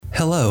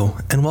Hello,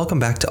 and welcome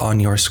back to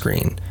On Your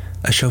Screen,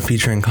 a show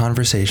featuring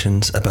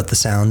conversations about the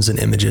sounds and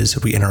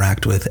images we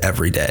interact with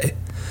every day.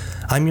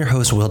 I'm your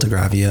host, Will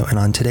DeGravio, and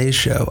on today's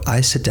show,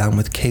 I sit down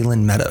with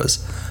Kaylin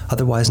Meadows,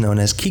 otherwise known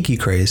as Kiki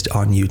Crazed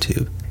on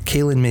YouTube.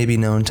 Kaylin may be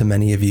known to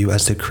many of you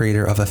as the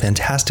creator of a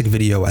fantastic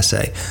video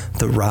essay,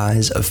 The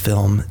Rise of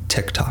Film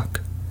TikTok.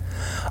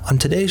 On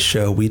today's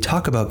show, we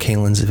talk about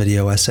Kaylin's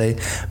video essay,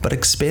 but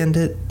expand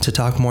it to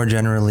talk more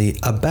generally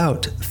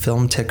about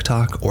film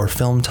TikTok or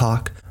film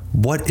talk.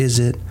 What is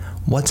it?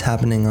 What's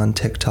happening on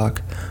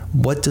TikTok?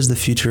 What does the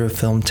future of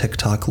film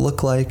TikTok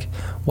look like?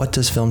 What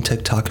does film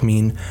TikTok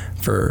mean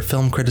for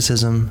film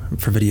criticism,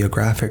 for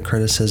videographic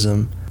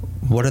criticism?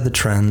 What are the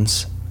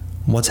trends?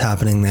 What's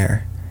happening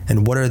there?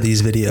 And what are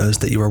these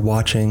videos that you are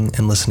watching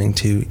and listening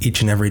to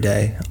each and every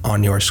day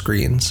on your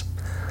screens?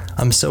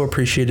 I'm so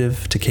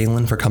appreciative to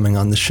Kaylin for coming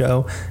on the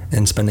show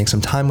and spending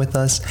some time with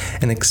us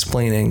and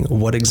explaining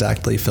what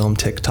exactly film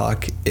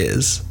TikTok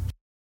is.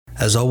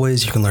 As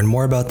always, you can learn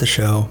more about the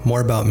show, more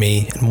about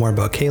me, and more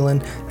about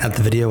Kaylin at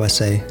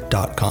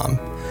thevideoessay.com.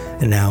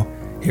 And now,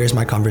 here's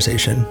my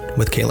conversation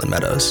with Kaylin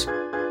Meadows.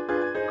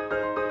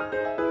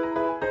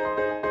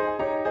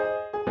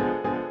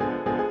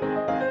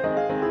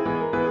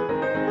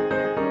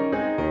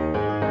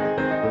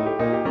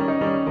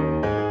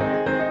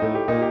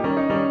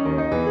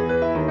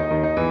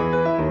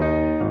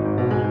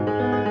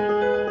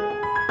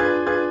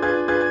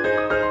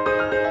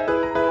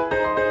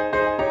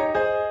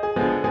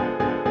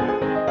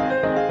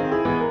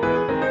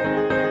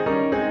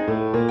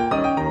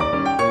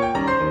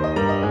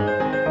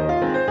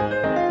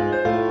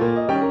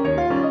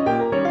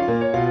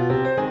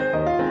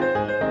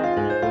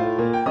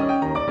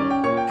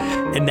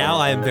 And now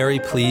I am very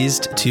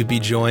pleased to be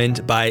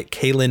joined by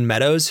Kaylin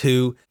Meadows,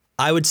 who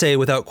I would say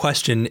without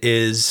question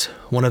is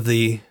one of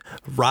the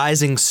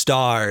rising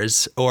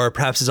stars, or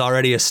perhaps is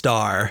already a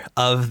star,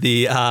 of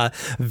the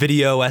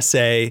video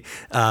essay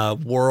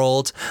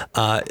world.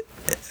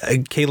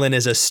 Kaylin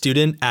is a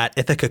student at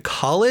Ithaca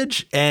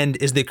College and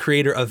is the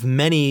creator of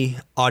many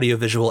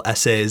audiovisual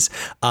essays.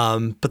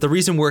 But the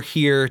reason we're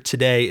here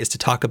today is to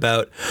talk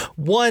about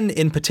one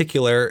in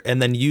particular,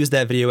 and then use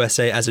that video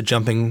essay as a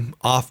jumping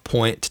off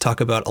point to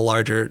talk about a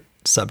larger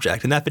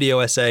subject. And that video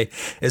essay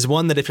is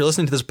one that if you're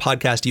listening to this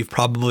podcast, you've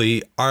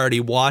probably already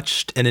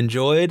watched and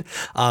enjoyed.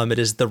 It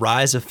is The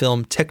Rise of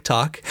Film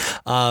TikTok.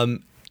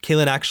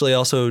 Kaylin actually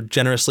also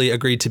generously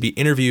agreed to be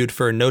interviewed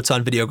for Notes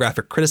on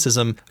Videographic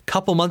Criticism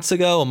a month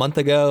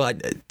ago.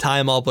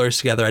 Time all blurs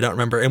together. I don't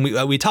remember. And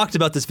we talked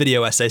about this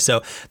video essay.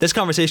 So this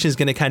conversation is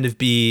going to kind of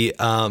be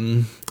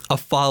a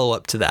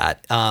follow-up to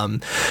that.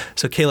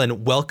 So Kaylin,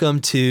 welcome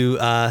to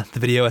the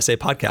Video Essay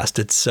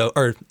Podcast.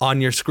 Or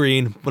On Your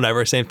Screen,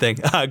 whatever, same thing.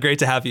 Great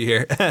to have you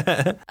here.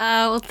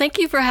 Well, thank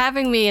you for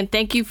having me, and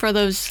thank you for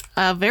those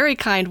very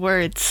kind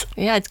words.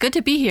 Yeah, it's good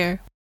to be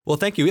here. Well,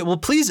 thank you. Well,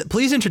 please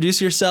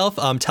introduce yourself.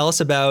 Tell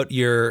us about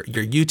your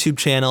YouTube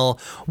channel.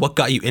 What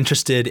got you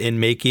interested in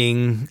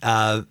making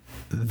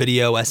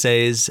video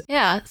essays?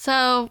 Yeah,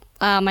 so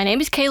my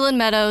name is Kaylin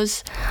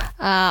Meadows,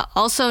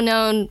 also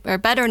known, or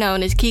better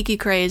known as Kiki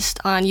Crazed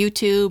on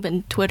YouTube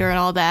and Twitter and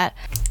all that.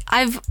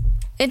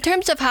 In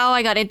terms of how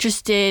I got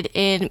interested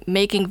in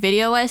making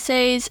video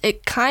essays,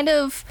 it kind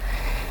of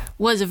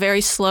was a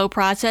very slow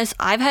process.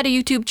 I've had a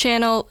YouTube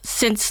channel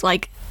since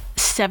like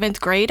 7th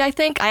grade, I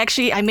think. I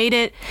made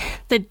it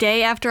the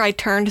day after I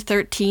turned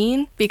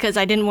 13 because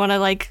I didn't want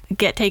to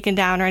get taken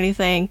down or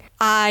anything.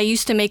 I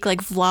used to make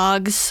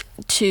vlogs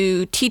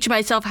to teach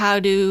myself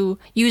how to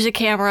use a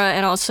camera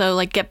and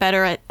also get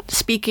better at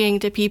speaking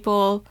to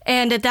people.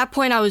 And at that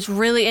point I was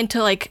really into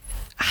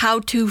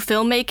how-to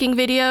filmmaking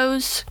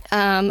videos.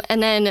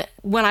 And then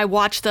when I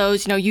watched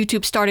those,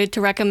 YouTube started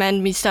to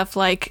recommend me stuff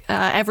like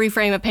Every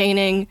Frame a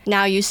Painting,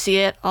 Now You See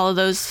It, all of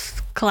those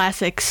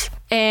classics.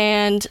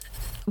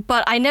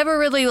 But I never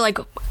really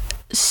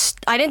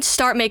I didn't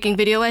start making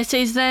video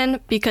essays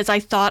then because I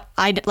thought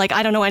I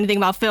don't know anything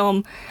about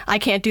film. I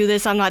can't do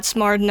this. I'm not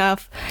smart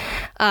enough.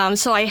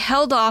 So I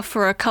held off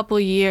for a couple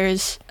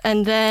years,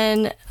 and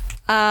then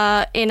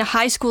in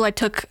high school I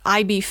took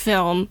IB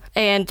Film,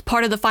 and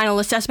part of the final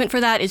assessment for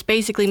that is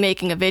basically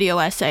making a video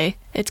essay.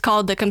 It's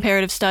called the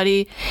comparative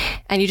study,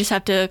 and you just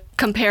have to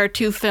compare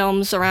two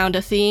films around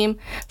a theme.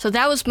 So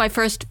that was my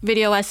first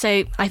video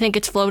essay. I think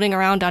it's floating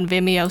around on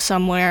Vimeo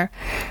somewhere.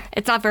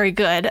 It's not very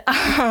good.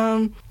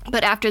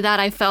 But after that,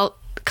 I felt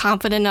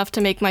confident enough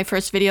to make my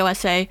first video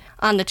essay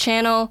on the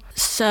channel.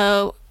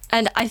 So,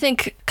 and I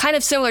think kind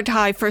of similar to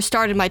how I first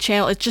started my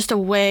channel, it's just a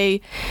way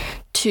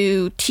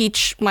to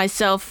teach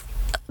myself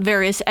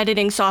various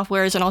editing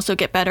softwares and also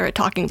get better at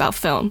talking about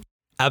film.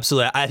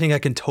 Absolutely. I think I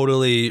can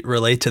totally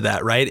relate to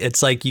that, right?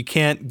 It's like you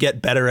can't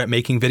get better at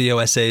making video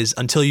essays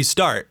until you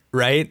start.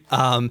 right?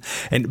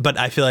 But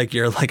I feel like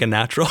you're like a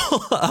natural.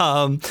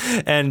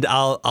 And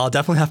I'll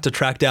definitely have to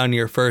track down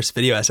your first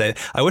video essay.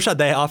 I wish that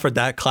they offered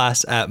that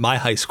class at my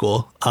high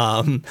school.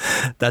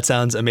 That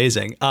sounds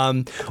amazing.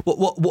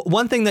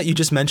 One thing that you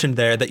just mentioned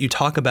there that you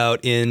talk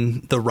about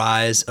in the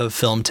rise of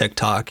film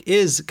TikTok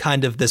is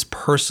kind of this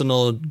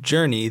personal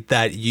journey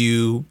that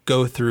you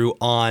go through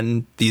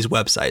on these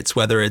websites,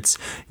 whether it's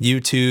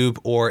YouTube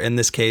or in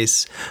this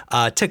case,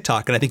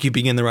 TikTok. And I think you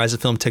begin the rise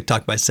of film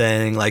TikTok by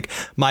saying like,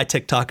 my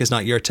TikTok is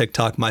not your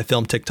TikTok, my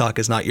film TikTok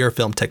is not your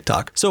film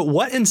TikTok. So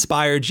what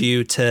inspired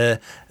you to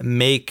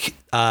make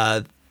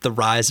the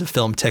rise of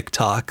film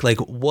TikTok? Like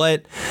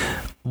what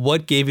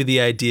gave you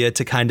the idea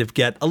to kind of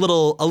get a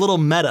little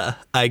meta,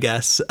 I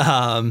guess,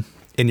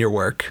 in your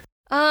work?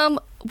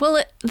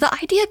 Well, the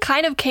idea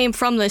kind of came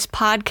from this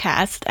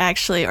podcast,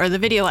 actually, or the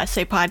video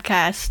essay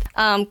podcast,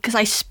 because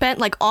I spent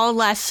like all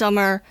last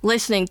summer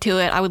listening to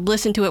it. I would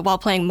listen to it while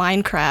playing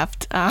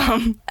Minecraft,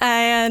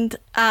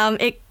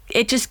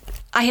 it just,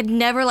 I had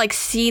never like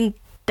seen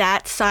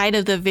that side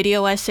of the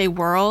video essay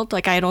world.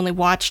 Like I had only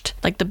watched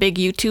like the big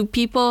YouTube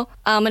people,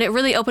 and it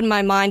really opened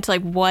my mind to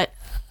like what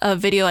a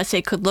video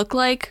essay could look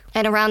like.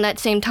 And around that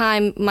same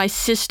time, my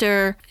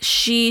sister,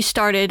 she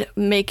started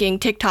making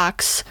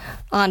TikToks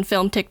on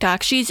film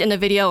TikTok. She's in the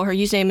video. Her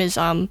username is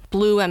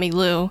Blue Emmy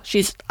Lou.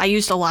 I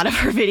used a lot of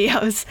her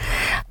videos.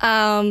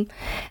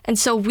 And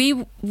so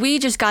we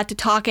just got to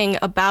talking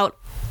about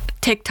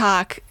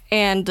TikTok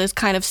and this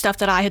kind of stuff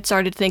that I had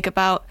started to think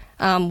about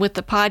with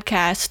the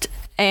podcast.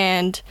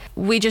 And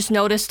we just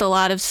noticed a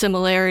lot of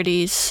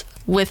similarities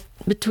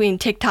between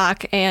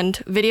TikTok and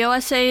video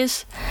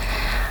essays.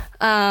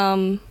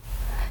 So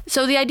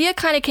the idea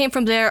kind of came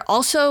from there.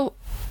 Also,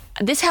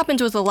 this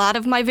happens with a lot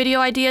of my video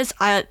ideas.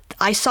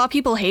 I saw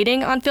people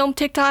hating on film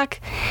TikTok,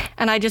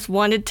 and I just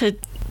wanted to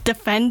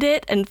defend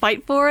it and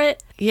fight for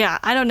it. Yeah,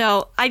 I don't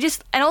know.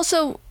 And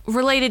also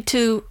related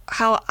to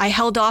how I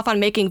held off on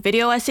making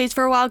video essays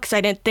for a while because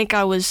I didn't think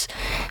I was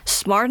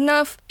smart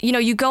enough. You know,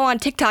 you go on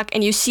TikTok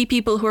and you see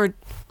people who are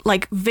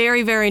like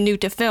very, very new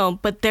to film,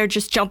 but they're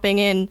just jumping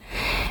in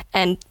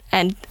and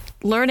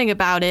learning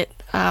about it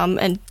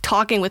and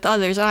talking with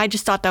others. And I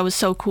just thought that was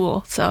so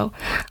cool. So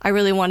I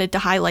really wanted to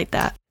highlight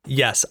that.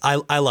 Yes,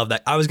 I love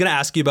that. I was going to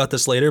ask you about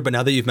this later, but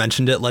now that you've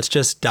mentioned it, let's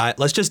just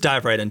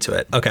dive right into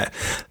it. Okay.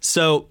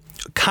 So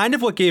kind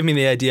of what gave me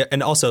the idea,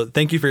 and also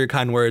thank you for your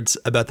kind words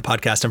about the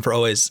podcast and for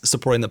always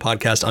supporting the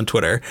podcast on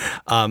Twitter.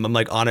 I'm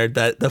like honored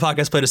that the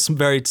podcast played a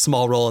very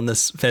small role in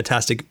this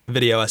fantastic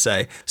video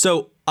essay.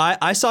 So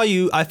I saw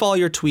you, I follow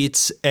your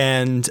tweets,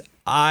 and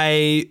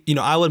I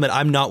will admit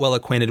I'm not well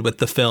acquainted with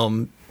the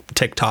film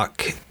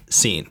TikTok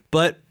scene,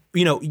 but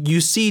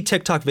you see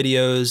TikTok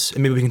videos,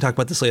 and maybe we can talk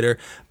about this later,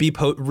 be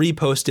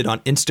reposted on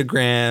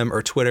Instagram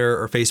or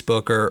Twitter or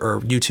Facebook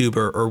or YouTube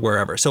or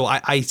wherever. So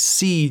I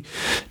see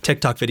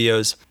TikTok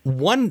videos.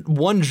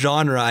 One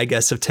genre, I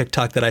guess, of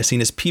TikTok that I've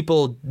seen is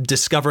people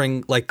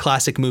discovering like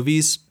classic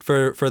movies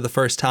for the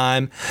first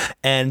time,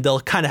 and they'll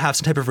kind of have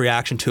some type of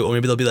reaction to it. Or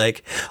maybe they'll be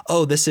like,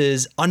 oh, this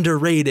is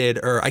underrated,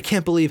 or I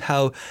can't believe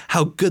how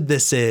good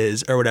this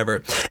is, or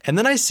whatever. And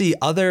then I see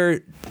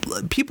other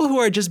people who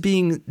are just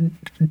being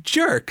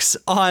jerks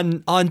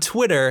on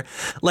Twitter,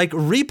 like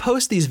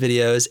repost these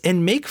videos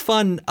and make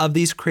fun of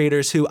these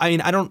creators who, I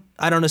mean, I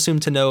don't assume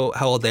to know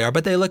how old they are,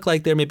 but they look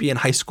like they're maybe in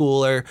high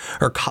school or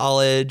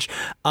college.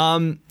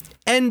 And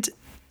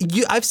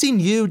I've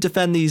seen you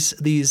defend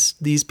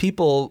these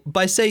people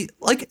by saying,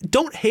 like,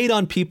 don't hate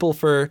on people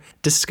for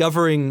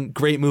discovering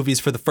great movies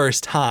for the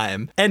first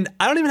time. And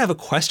I don't even have a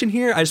question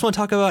here. I just want to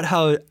talk about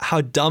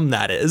how dumb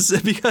that is,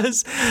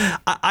 because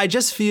I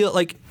just feel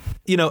like,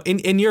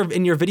 in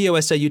your video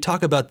essay, you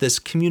talk about this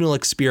communal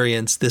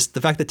experience,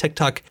 the fact that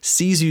TikTok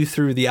sees you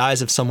through the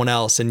eyes of someone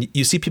else, and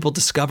you see people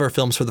discover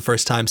films for the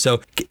first time.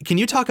 So can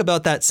you talk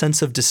about that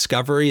sense of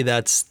discovery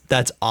that's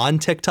on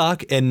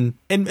TikTok and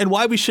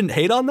why we shouldn't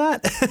hate on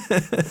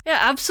that? Yeah,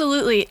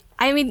 absolutely.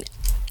 I mean,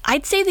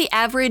 I'd say the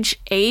average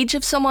age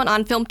of someone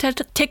on film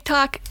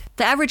TikTok,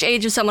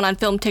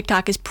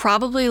 is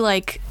probably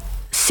like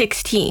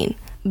 16,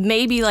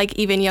 maybe like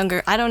even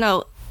younger. I don't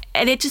know.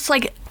 And it just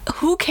like,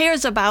 who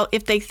cares about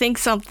if they think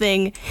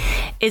something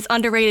is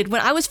underrated? When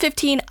I was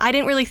 15, I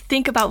didn't really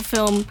think about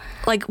film.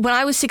 Like when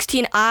I was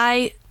 16,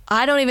 I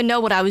don't even know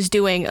what I was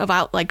doing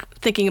about like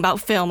thinking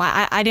about film.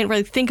 I didn't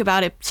really think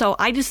about it. So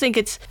I just think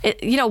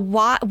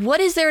what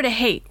is there to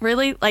hate,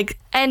 really? Like,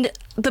 and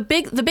the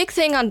big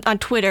thing on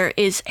Twitter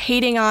is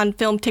hating on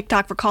film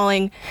TikTok for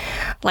calling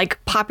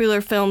like popular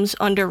films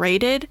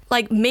underrated.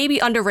 Like maybe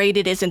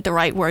underrated isn't the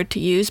right word to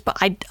use, but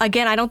I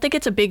don't think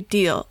it's a big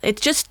deal.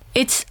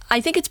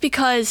 I think it's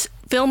because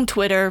film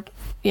Twitter,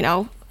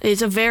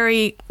 is a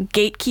very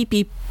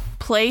gatekeepy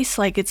place.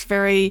 Like it's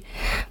very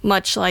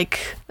much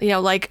like,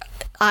 like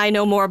I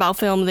know more about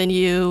film than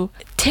you.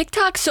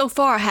 TikTok so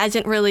far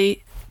hasn't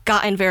really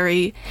gotten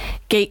very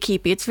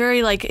gatekeepy. It's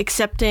very like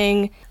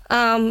accepting.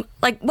 The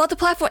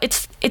platform,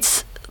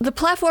 the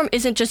platform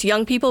isn't just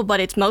young people, but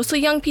it's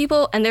mostly young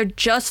people, and they're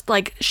just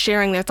like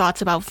sharing their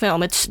thoughts about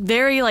film. It's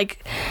very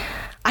like,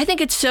 I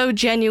think it's so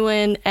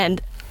genuine,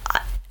 and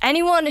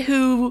anyone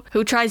who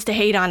tries to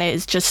hate on it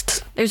is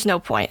just, there's no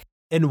point.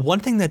 And one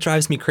thing that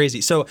drives me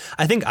crazy, so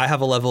I think I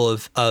have a level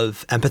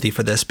of empathy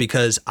for this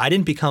because I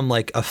didn't become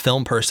like a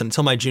film person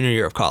until my junior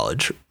year of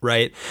college,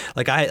 right?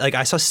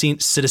 I saw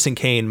Citizen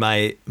Kane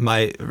my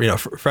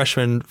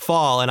freshman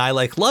fall, and I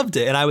like loved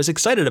it, and I was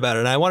excited about it,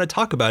 and I want to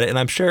talk about it, and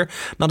I'm sure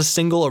not a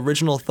single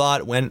original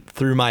thought went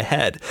through my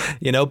head,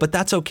 but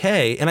that's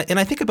okay. And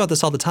I think about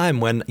this all the time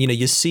when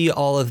you see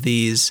all of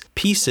these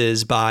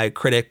pieces by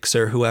critics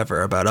or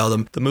whoever about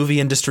the movie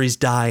industry's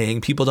dying,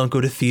 people don't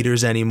go to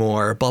theaters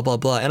anymore, blah blah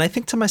blah, and I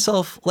think to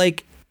myself,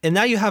 like, and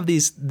now you have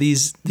these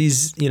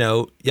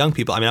young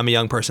people. I mean, I'm a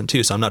young person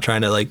too, so I'm not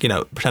trying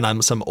to pretend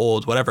I'm some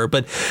old whatever,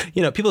 but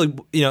people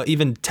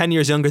even 10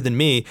 years younger than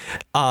me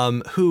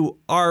who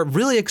are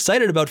really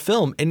excited about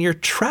film, and you're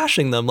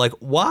trashing them. Like,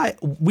 why?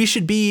 We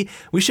should be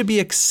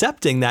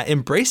accepting that,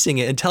 embracing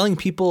it, and telling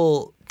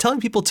people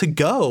to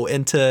go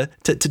and to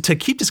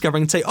keep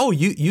discovering and say, oh,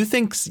 you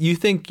think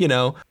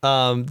the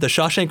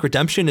Shawshank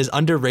Redemption is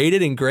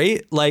underrated and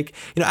great? Like,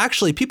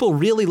 actually people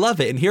really love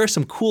it, and here are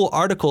some cool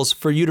articles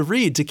for you to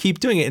read to keep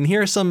doing it, and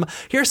here are some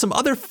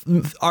other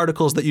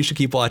articles that you should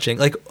keep watching.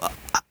 Like,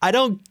 I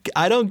don't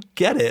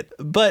get it,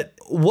 but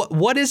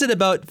what is it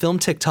about film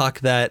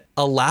TikTok that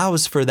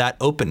allows for that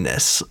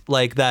openness,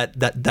 like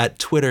that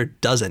Twitter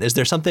doesn't? Is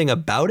there something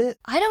about it?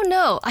 I don't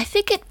know. I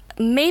think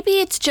maybe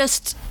it's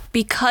just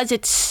because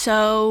it's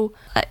so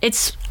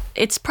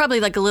it's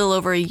probably like a little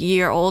over a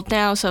year old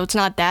now, so it's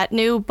not that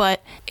new,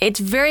 but it's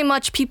very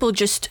much people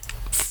just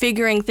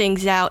figuring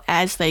things out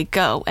as they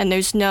go, and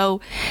there's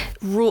no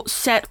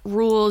set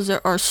rules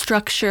or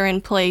structure in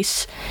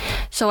place.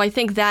 So I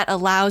think that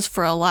allows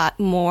for a lot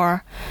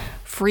more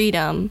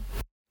freedom.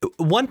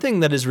 One thing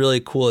that is really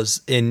cool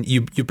is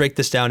you break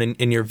this down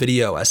in your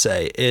video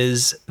essay,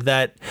 is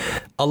that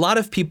a lot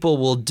of people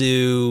will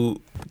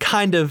do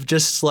kind of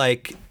just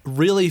like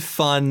really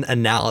fun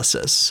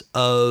analysis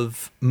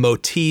of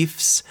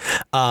motifs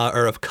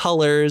or of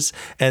colors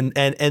and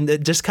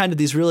just kind of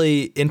these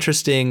really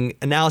interesting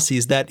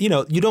analyses that you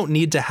don't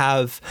need to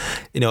have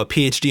a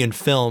PhD in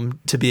film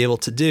to be able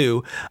to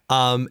do,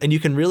 and you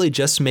can really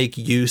just make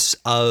use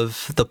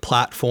of the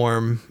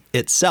platform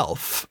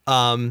itself.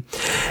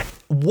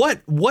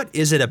 What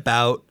is it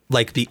about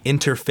like the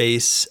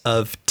interface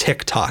of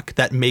TikTok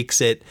that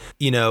makes it,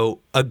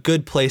 a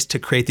good place to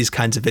create these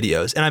kinds of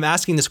videos? And I'm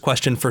asking this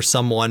question for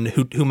someone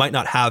who might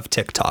not have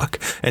TikTok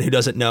and who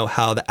doesn't know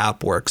how the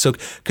app works. So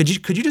could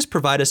you just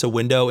provide us a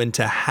window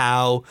into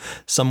how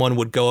someone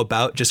would go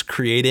about just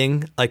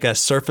creating like a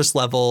surface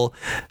level,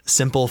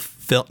 simple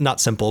film, not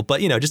simple,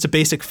 but just a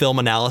basic film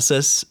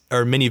analysis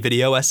or mini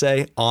video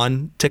essay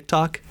on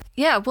TikTok?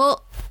 Yeah,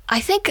 well, I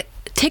think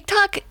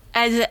TikTok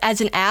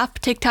as an app,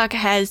 TikTok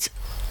has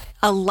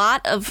a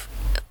lot of,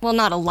 well,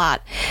 not a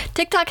lot.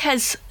 TikTok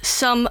has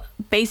some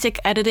basic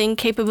editing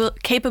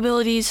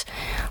capabilities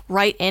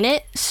right in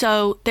it.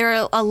 So there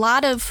are a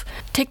lot of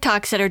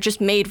TikToks that are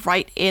just made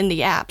right in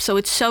the app. So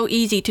it's so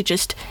easy to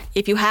just,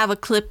 if you have a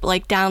clip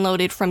like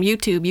downloaded from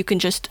YouTube, you can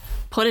just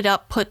put it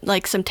up, put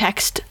like some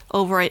text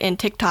over it in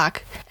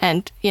TikTok,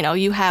 and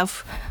you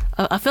have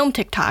a film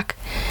TikTok.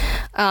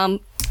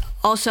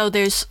 Also,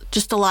 there's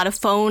just a lot of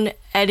phone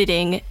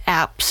editing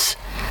apps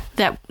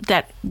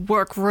that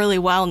work really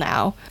well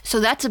now. So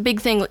that's a big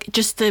thing,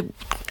 just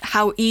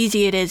how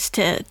easy it is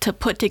to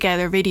put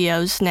together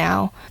videos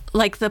now.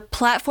 Like the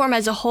platform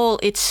as a whole,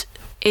 it's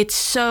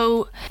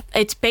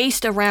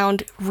based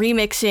around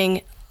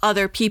remixing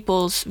other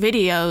people's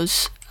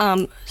videos.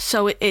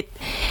 So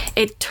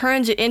it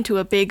turns it into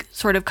a big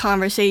sort of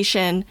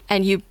conversation,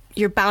 and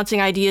you're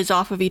bouncing ideas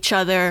off of each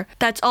other.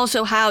 That's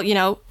also how,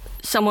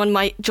 someone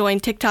might join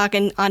TikTok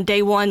and on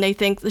day one they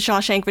think The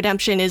Shawshank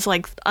Redemption is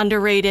like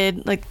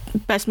underrated, like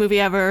best movie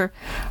ever,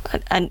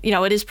 and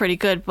it is pretty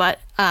good, but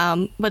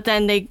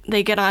then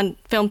they get on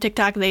film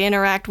TikTok, they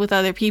interact with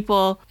other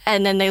people,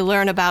 and then they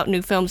learn about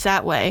new films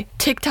that way.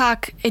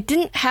 TikTok, it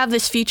didn't have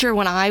this feature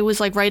when I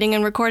was like writing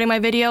and recording my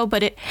video,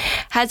 but it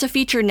has a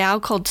feature now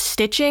called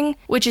stitching,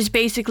 which is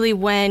basically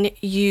when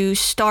you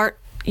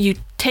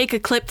take a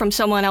clip from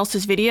someone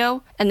else's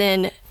video, and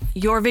then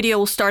your video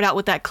will start out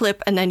with that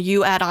clip, and then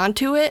you add on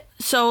to it.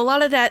 So a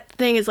lot of that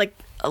thing is like,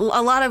 a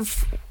lot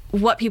of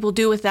what people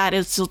do with that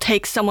is they'll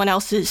take someone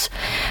else's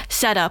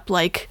setup,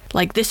 like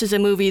this is a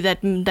movie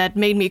that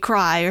made me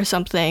cry or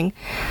something,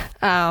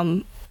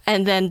 and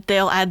then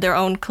they'll add their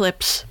own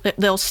clips.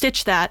 They'll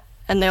stitch that,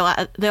 and they'll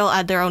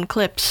add their own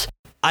clips.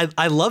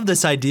 I love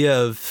this idea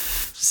of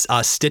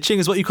stitching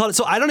is what you call it.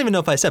 So I don't even know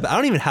if I said, but I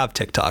don't even have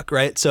TikTok,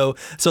 right? So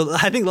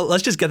I think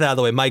let's just get that out of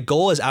the way. My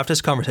goal is after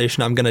this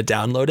conversation, I'm going to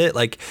download it.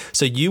 Like,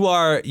 so you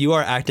are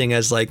acting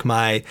as like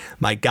my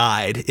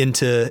guide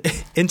into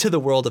into the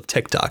world of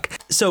TikTok.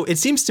 So it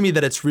seems to me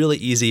that it's really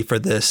easy for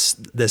this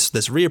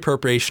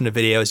reappropriation of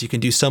videos. You can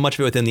do so much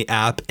of it within the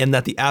app, and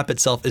that the app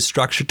itself is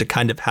structured to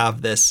kind of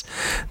have this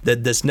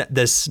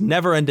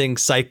never-ending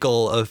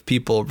cycle of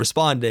people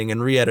responding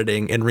and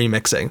re-editing and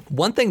remixing.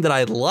 One thing that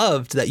I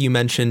loved that you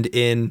mentioned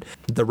in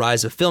the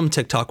rise of film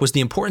TikTok was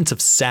the importance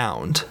of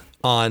sound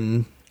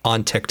on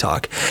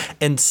TikTok.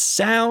 And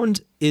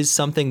sound is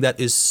something that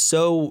is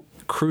so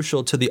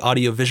crucial to the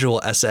audiovisual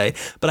essay,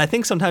 but I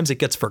think sometimes it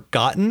gets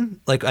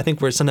forgotten. Like, I think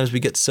sometimes we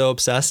get so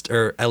obsessed,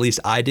 or at least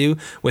I do,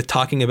 with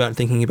talking about and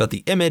thinking about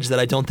the image that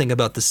I don't think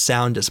about the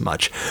sound as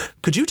much.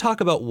 Could you talk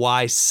about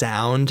why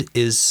sound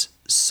is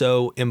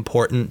so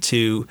important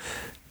to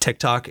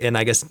TikTok, and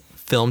I guess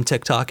film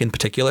TikTok in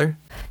particular?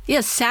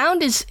 Yeah,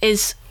 sound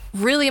is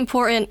really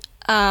important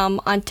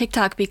on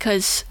TikTok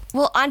because,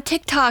 well, on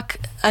TikTok,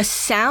 a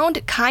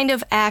sound kind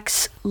of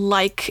acts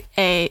like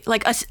a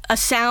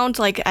sound,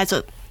 like as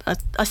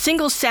a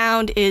single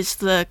sound is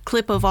the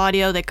clip of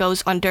audio that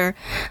goes under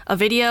a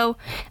video,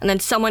 and then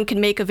someone can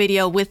make a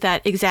video with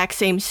that exact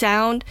same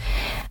sound,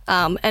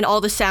 and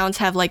all the sounds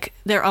have like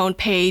their own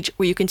page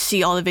where you can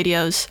see all the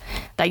videos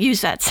that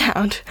use that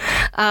sound.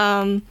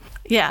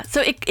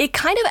 So it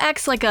kind of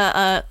acts like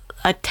a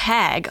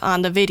tag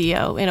on the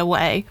video in a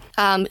way.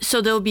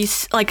 So there'll be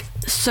like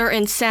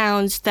certain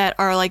sounds that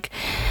are like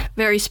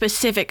very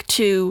specific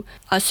to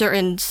a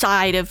certain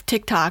side of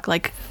TikTok.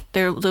 Like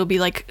there'll be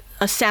like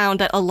a sound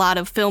that a lot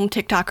of film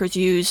TikTokers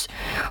use,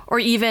 or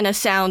even a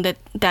sound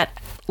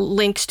that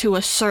links to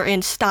a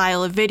certain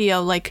style of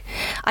video. Like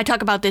I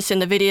talk about this in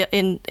the video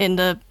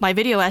my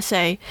video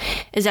essay,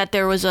 is that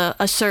there was a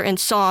certain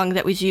song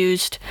that was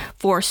used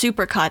for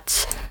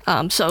supercuts.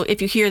 So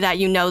if you hear that,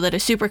 you know that a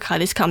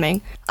supercut is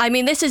coming. I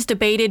mean, this is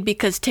debated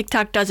because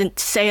TikTok doesn't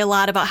say a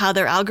lot about how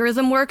their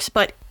algorithm works,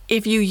 but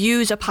if you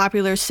use a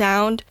popular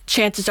sound,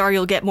 chances are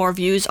you'll get more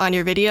views on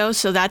your video.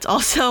 So that's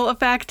also a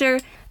factor.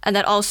 And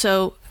that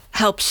also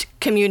helps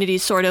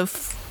communities sort of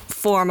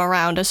form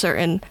around a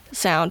certain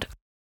sound.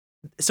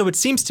 So it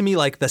seems to me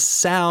like the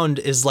sound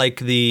is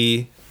like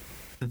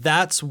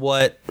that's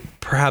what,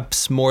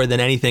 perhaps more than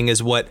anything,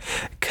 is what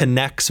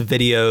connects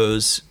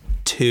videos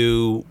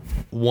to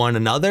one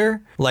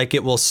another. Like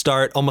it will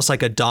start almost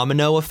like a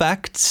domino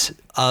effect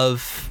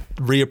of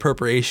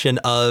reappropriation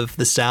of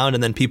the sound,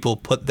 and then people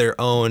put their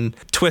own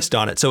twist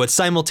on it. So it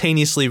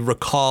simultaneously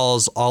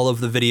recalls all of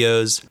the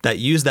videos that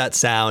use that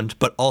sound,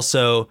 but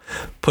also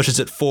pushes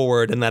it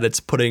forward in that it's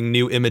putting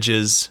new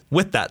images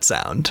with that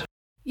sound.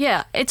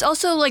 Yeah, it's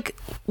also like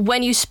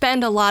when you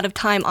spend a lot of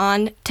time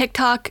on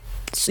TikTok,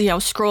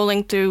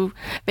 scrolling through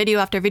video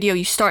after video,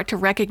 you start to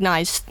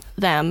recognize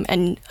them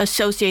and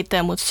associate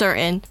them with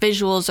certain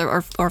visuals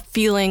or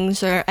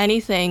feelings or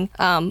anything.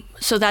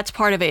 So that's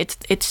part of it.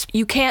 It's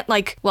you can't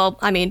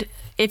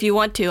if you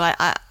want to,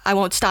 I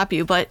won't stop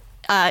you, but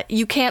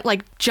you can't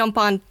jump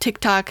on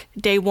TikTok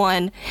day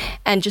one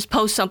and just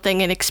post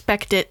something and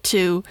expect it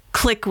to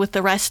click with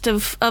the rest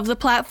of the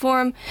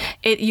platform.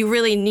 You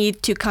really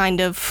need to kind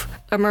of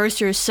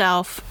immerse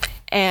yourself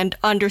and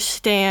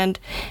understand.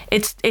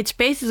 It's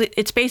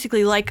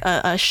basically like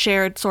a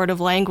shared sort of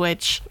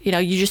language.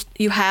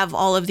 You have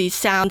all of these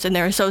sounds and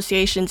their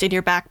associations in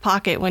your back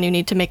pocket when you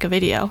need to make a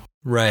video.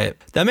 Right.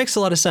 That makes a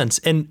lot of sense.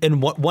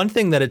 And one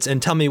thing that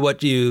and tell me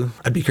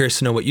I'd be curious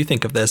to know what you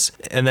think of this.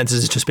 And this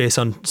is just based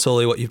on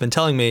solely what you've been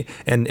telling me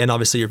and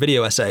obviously your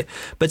video essay.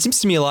 But it seems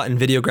to me a lot in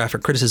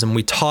videographic criticism,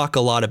 we talk a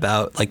lot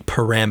about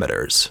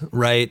parameters,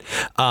 right?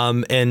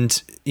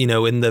 And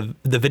in the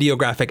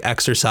videographic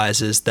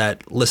exercises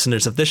that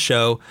listeners of this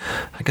show,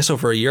 I guess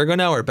over a year ago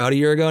now, or about a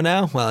year ago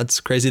now, well, it's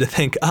crazy to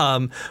think,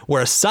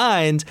 were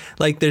assigned,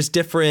 there's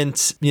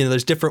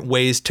different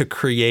ways to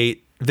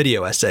create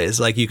video essays.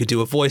 Like you could do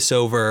a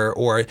voiceover,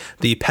 or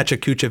the Pecha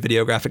Kucha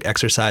videographic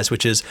exercise,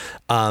 which is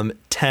 10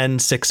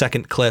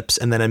 6-second clips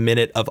and then a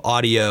minute of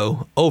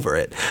audio over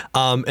it.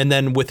 And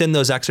then within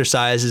those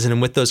exercises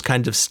and with those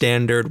kinds of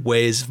standard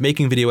ways of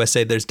making video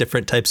essay, there's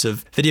different types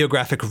of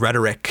videographic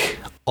rhetoric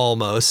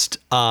almost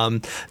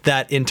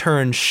that in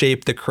turn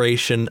shape the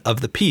creation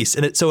of the piece.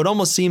 And so it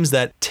almost seems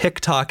that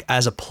TikTok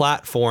as a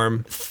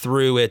platform,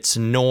 through its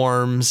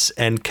norms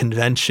and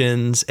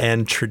conventions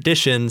and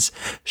traditions,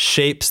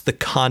 shapes the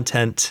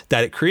content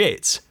that it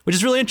creates, which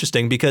is really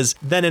interesting, because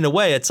then in a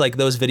way it's like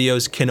those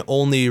videos can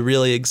only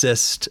really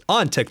exist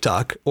on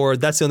TikTok, or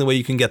that's the only way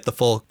you can get the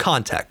full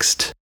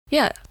context.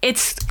 Yeah,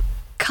 it's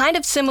kind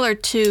of similar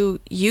to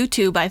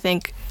YouTube, I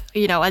think.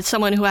 As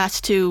someone who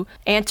has to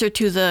answer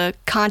to the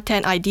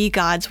content ID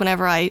gods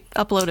whenever I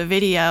upload a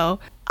video,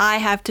 I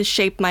have to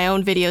shape my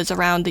own videos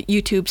around the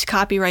YouTube's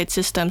copyright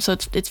system. So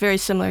it's very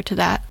similar to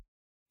that.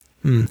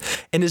 And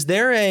is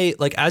there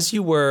as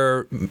you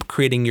were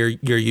creating your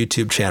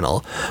YouTube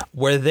channel,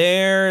 were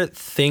there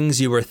things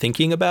you were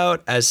thinking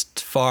about as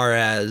far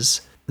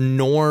as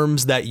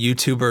norms that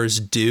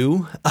YouTubers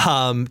do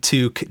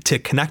to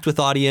connect with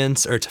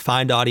audience or to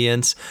find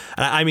audience.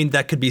 And I mean,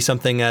 that could be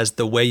something as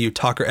the way you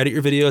talk or edit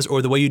your videos,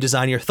 or the way you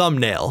design your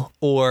thumbnail,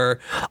 or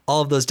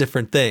all of those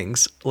different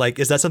things. Like,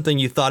 is that something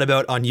you thought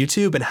about on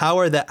YouTube? And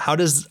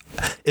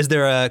is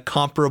there a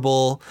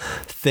comparable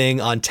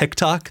thing on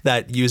TikTok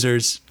that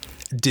users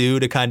do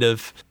to kind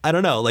of, I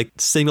don't know, like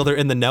signal they're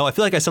in the know? I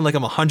feel like I sound like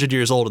I'm 100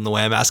 years old in the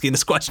way I'm asking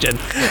this question,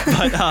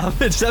 but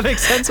does that make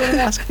sense what I'm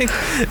asking?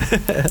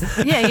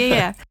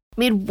 Yeah. I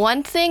mean,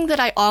 one thing that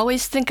I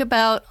always think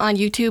about on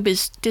YouTube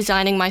is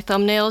designing my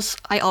thumbnails.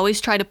 I always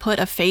try to put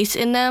a face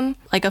in them,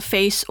 like a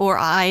face or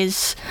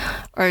eyes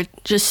or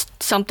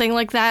just something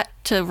like that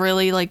to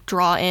really like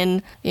draw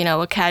in,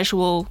 a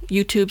casual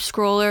YouTube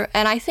scroller.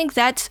 And I think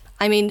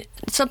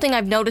something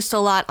I've noticed a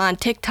lot on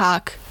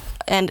TikTok,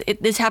 and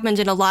this happens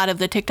in a lot of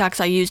the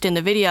TikToks I used in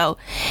the video,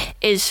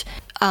 is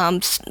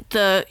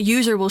the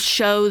user will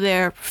show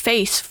their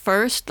face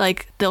first.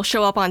 Like, they'll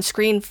show up on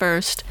screen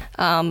first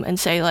and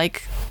say,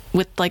 like,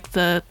 with like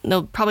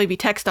there'll probably be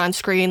text on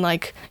screen,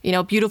 like,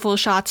 beautiful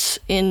shots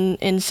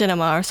in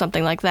cinema or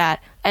something like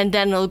that. And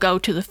then they'll go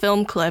to the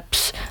film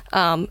clips.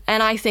 And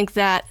I think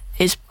that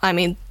is,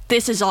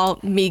 this is all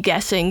me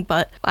guessing,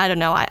 but I don't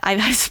know.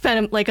 I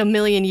spent like a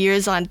million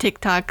years on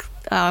TikTok.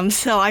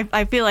 So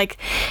I feel like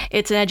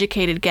it's an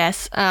educated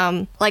guess.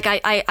 I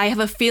have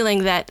a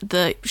feeling that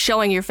the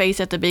showing your face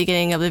at the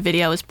beginning of the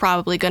video is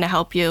probably going to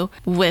help you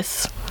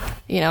with,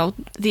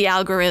 the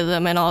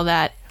algorithm and all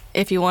that,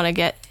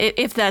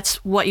 if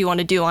that's what you want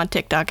to do on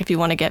TikTok, if you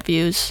want to get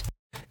views.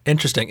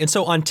 Interesting. And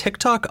so on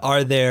TikTok,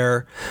 I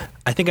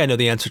think I know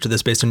the answer to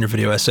this based on your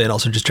video essay and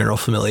also just general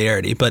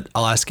familiarity, but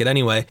I'll ask it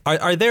anyway.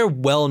 Are there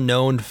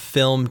well-known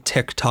film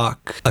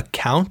TikTok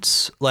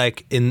accounts,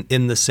 like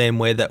in the same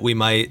way that we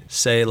might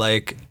say,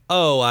 like,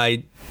 oh,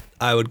 I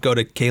would go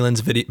to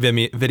Kaylin's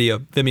Vimeo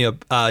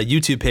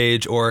YouTube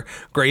page, or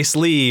Grace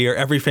Lee, or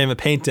Every Frame a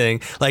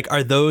Painting? Like,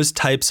 are those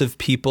types of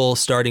people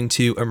starting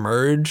to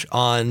emerge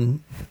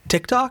on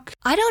TikTok?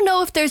 I don't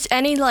know if there's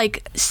any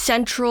like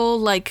central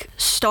like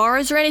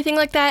stars or anything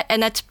like that,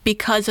 and that's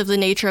because of the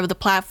nature of the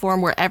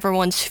platform where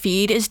everyone's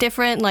feed is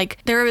different. Like,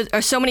 there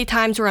are so many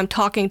times where I'm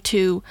talking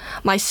to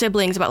my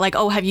siblings about like,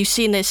 oh, have you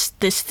seen this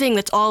thing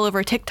that's all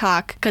over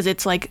TikTok? Because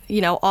it's like,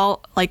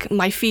 all like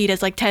my feed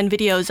has like 10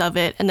 videos of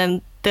it, and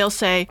then they'll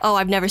say, oh,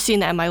 I've never seen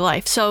that in my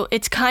life. So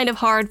it's kind of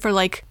hard for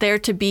like there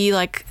to be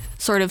like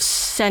sort of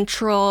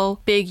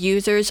central big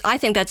users. I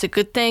think that's a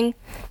good thing,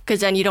 because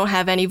then you don't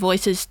have any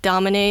voices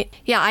dominate.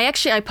 Yeah,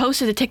 I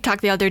posted a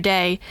TikTok the other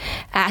day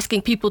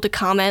asking people to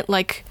comment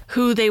like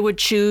who they would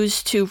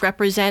choose to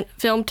represent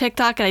film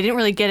TikTok, and I didn't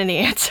really get any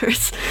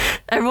answers.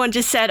 Everyone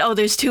just said, oh,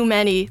 there's too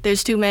many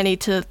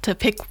to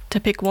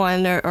pick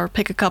one or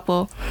pick a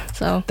couple.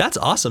 So that's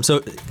awesome.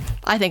 So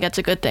I think that's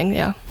a good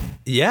thing.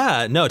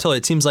 Yeah, no, totally.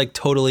 It seems like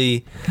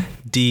totally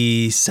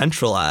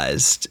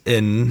decentralized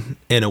in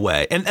a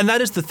way. And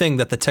that is the thing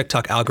that the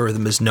TikTok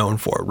algorithm is known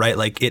for, right?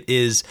 Like, it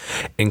is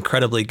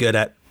incredibly good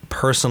at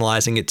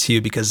personalizing it to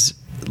you, because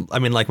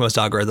like most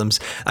algorithms,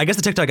 I guess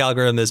the TikTok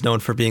algorithm is known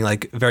for being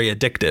like very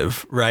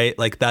addictive, right?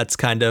 Like, that's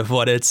kind of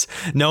what it's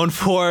known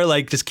for,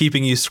 like just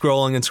keeping you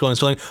scrolling and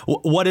scrolling and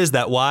scrolling. What is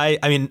that? Why?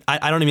 I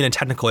don't mean in a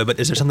technical way, but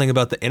is there something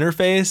about the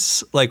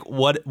interface? Like,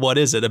 what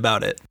is it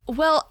about it?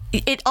 Well,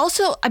 it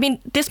also,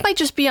 this might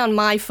just be on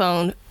my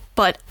phone,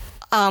 but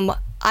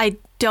I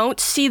don't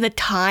see the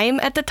time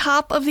at the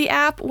top of the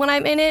app when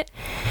I'm in it.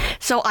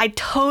 So I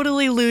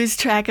totally lose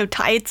track of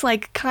time. It's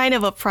like kind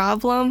of a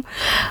problem.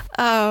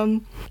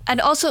 And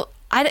also,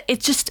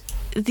 it's just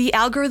the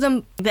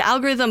algorithm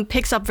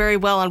picks up very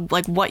well on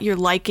like what you're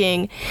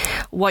liking,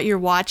 what you're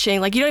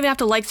watching. Like, you don't even have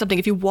to like something.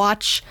 If you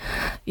watch,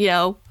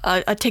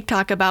 a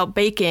TikTok about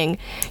baking,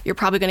 you're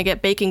probably going to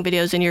get baking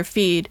videos in your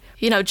feed.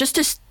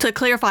 Just to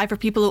clarify for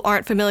people who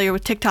aren't familiar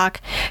with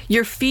TikTok,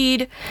 your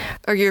feed,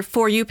 or your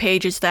For You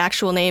page is the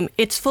actual name.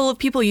 It's full of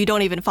people you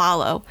don't even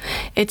follow.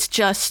 It's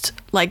just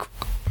like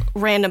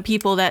random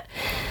people that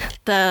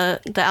the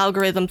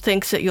algorithm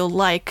thinks that you'll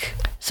like.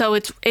 So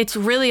it's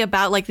really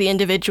about like the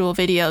individual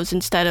videos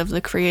instead of the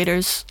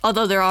creators.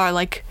 Although there are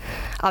like,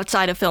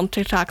 outside of film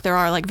TikTok, there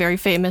are like very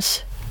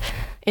famous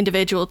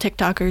individual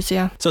TikTokers,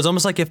 yeah. So it's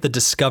almost like if the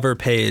Discover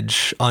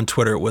page on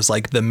Twitter was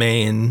like the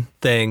main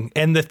thing,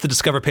 and if the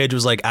Discover page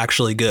was like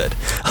actually good.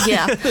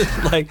 Yeah.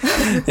 Like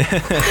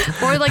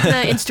or like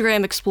the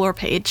Instagram Explore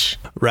page.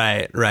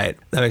 Right.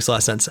 That makes a lot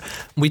of sense.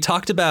 We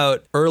talked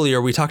about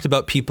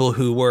people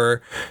who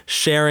were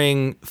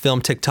sharing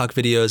film TikTok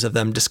videos of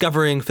them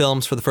discovering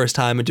films for the first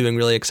time and doing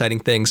really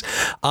exciting things.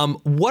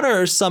 What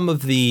are some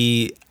of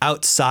the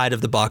outside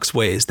of the box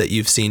ways that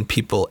you've seen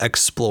people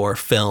explore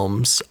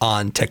films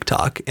on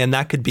TikTok? And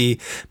that could be,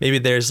 maybe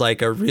there's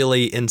like a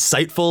really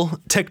insightful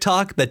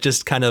TikTok that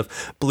just kind of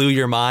blew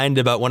your mind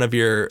about one of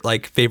your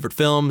like favorite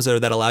films, or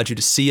that allowed you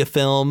to see a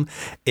film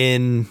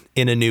in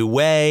a new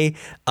way,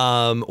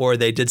 or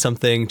they did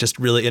something just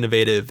really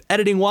innovative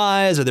editing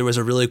wise, or there was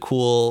a really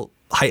cool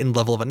heightened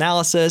level of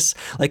analysis.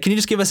 Like, can you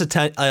just give us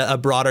a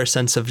broader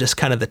sense of just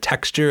kind of the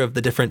texture of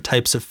the different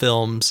types of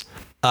films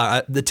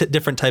the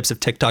different types of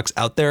TikToks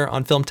out there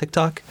on Film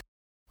TikTok?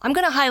 I'm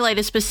going to highlight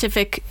a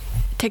specific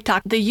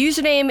TikTok. The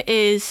username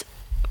is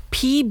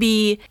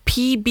PBPBBPBPPB.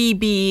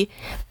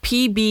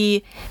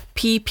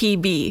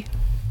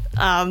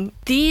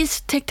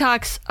 These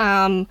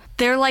TikToks,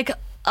 they're like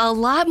a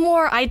lot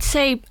more, I'd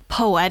say,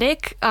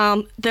 poetic.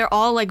 They're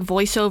all like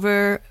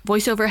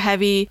voiceover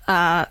heavy,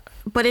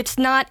 but it's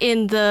not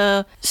in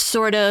the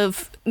sort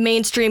of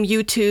mainstream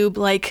YouTube,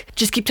 like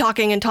just keep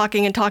talking and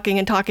talking and talking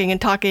and talking and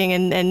talking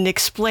and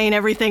explain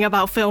everything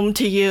about film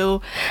to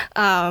you.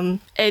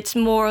 It's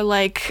more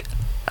like,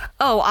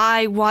 oh,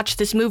 I watched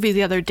this movie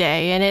the other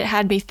day and it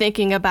had me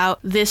thinking about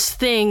this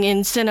thing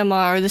in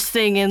cinema or this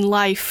thing in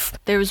life.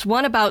 There was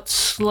one about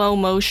slow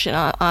motion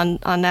on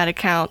that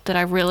account that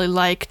I really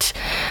liked,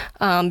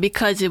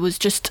 because it was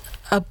just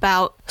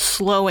about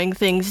slowing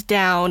things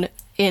down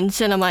in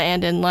cinema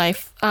and in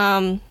life.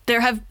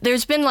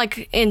 There's been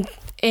like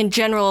in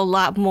general a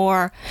lot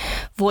more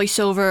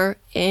voiceover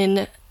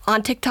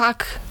on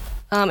TikTok,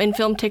 in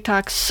film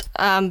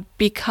TikToks,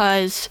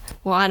 because,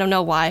 well, I don't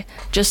know why.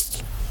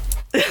 Just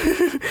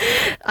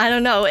I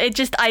don't know. I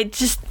just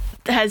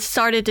has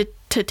started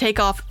to take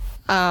off,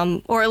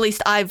 or at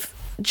least I've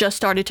just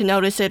started to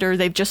notice it, or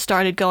they've just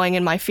started going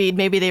in my feed.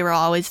 Maybe they were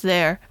always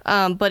there,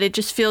 but it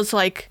just feels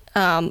like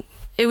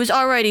it was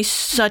already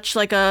such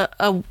like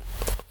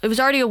it was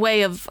already a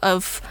way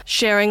of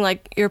sharing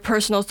like your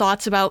personal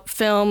thoughts about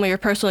film or your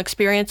personal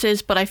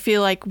experiences. But I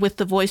feel like with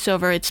the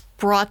voiceover, it's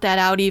brought that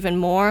out even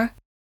more.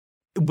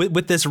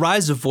 With this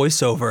rise of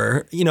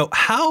voiceover,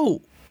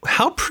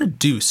 how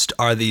produced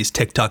are these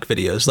TikTok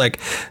videos? Like,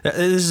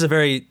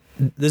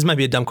 this might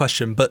be a dumb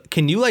question, but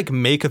can you like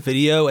make a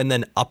video and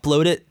then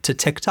upload it to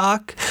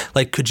TikTok?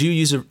 Like, could you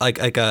use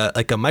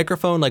a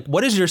microphone? Like,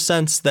 what is your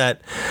sense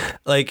that,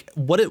 like,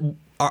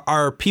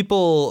 are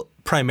people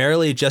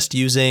primarily just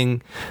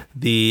using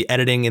the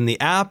editing in the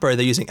app, or are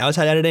they using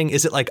outside editing?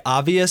 Is it like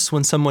obvious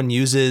when someone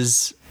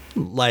uses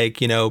like,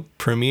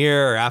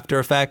 Premiere or After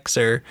Effects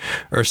or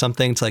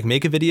something to like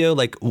make a video?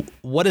 Like,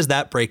 what does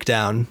that break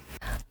down?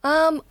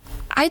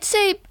 I'd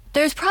say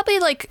there's probably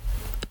like,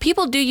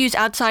 people do use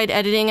outside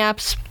editing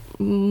apps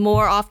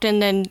more often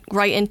than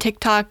right in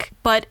TikTok,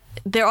 but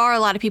there are a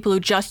lot of people who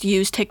just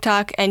use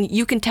TikTok, and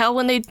you can tell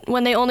when they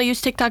only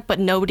use TikTok, but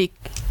nobody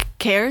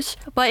cares.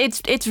 But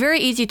it's very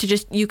easy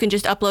to you can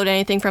just upload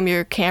anything from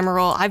your camera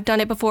roll. I've done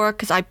it before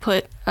because I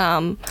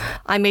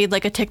made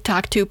like a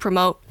TikTok to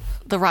promote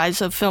the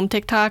rise of film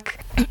TikTok,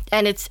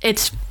 and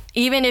it's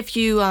even if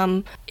you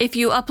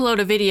upload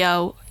a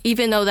video,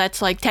 even though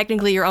that's like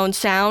technically your own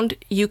sound,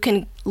 you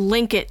can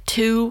link it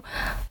to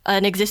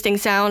an existing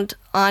sound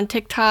on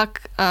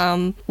TikTok,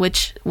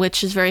 which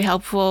is very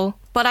helpful.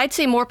 But I'd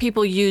say more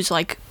people use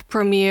like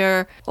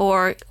Premiere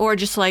or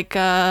just like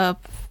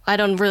I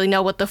don't really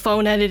know what the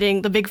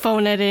big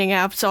phone editing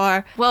apps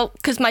are. Well,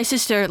 because my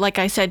sister, like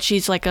I said,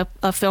 she's like a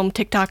film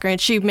TikToker,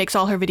 and she makes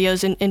all her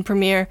videos in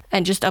Premiere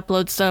and just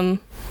uploads them.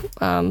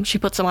 She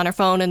puts them on her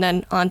phone and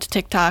then onto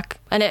TikTok,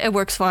 and it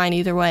works fine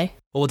either way.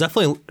 Well, we'll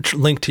definitely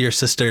link to your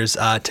sister's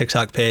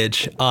TikTok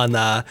page on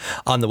the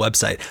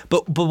website.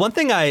 But one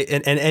thing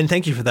and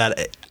thank you for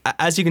that.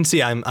 As you can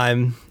see,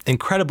 I'm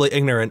incredibly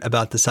ignorant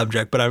about the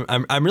subject, but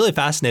I'm really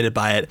fascinated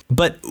by it.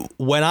 But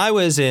when I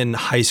was in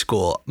high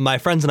school, my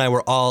friends and I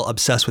were all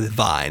obsessed with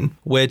Vine,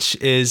 which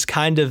is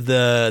kind of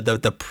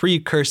the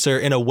precursor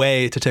in a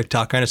way to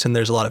TikTok. I understand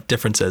there's a lot of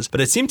differences,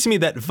 but it seemed to me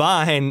that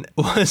Vine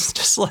was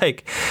just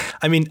like,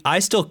 I mean,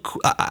 I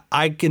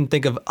can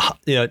think of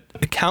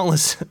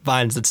countless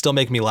Vines that still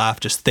make me laugh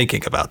just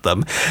thinking about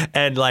them.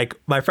 And like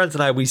my friends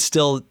and I, we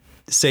still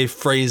say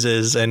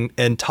phrases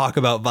and talk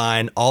about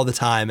Vine all the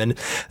time. And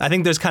I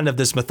think there's kind of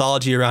this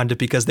mythology around it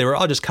because they were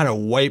all just kind of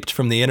wiped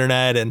from the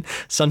internet, and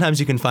sometimes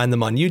you can find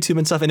them on YouTube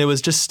and stuff. And it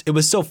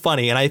was so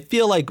funny. And I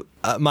feel like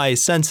my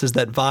sense is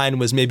that Vine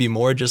was maybe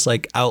more just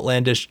like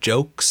outlandish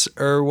jokes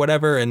or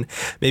whatever, and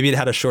maybe it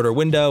had a shorter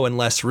window and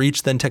less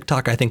reach than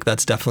TikTok. I think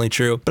that's definitely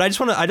true. But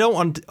I don't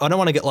want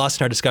to get lost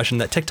in our discussion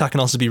that TikTok can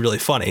also be really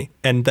funny,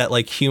 and that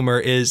like humor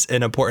is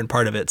an important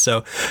part of it.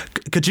 So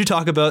could you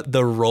talk about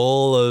the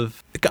role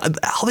of, God,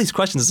 all these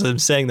questions as I'm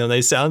saying them,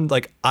 they sound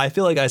like, I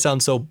feel like I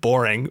sound so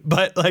boring,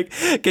 but like,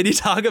 can you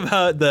talk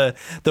about the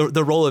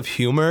role of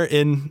humor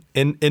in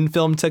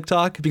film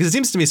TikTok? Because it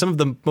seems to me some of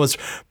the most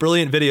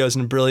brilliant videos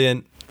and brilliant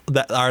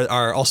that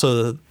are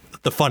also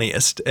the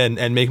funniest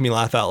and make me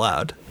laugh out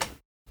loud.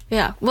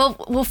 Yeah. Well,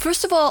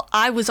 first of all,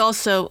 I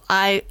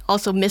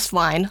also miss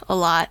Vine a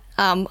lot.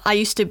 I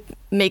used to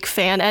make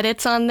fan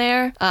edits on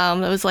there.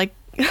 It was like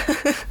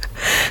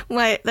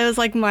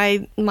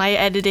my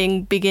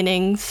editing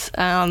beginnings.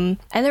 And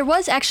there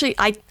was actually,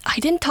 I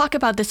didn't talk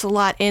about this a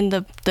lot in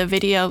the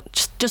video,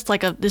 just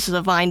like this is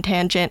a Vine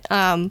tangent.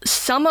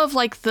 Some of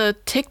like the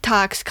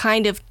TikToks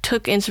kind of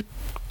took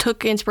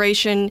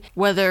inspiration,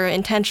 whether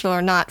intentional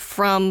or not,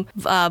 from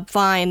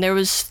Vine. There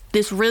was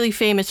this really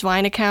famous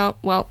Vine account.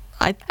 Well,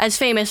 as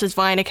famous as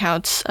Vine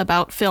accounts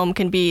about film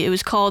can be. It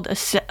was called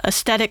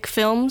Aesthetic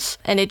Films,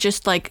 and it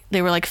just like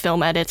they were like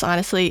film edits,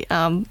 honestly,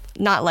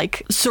 not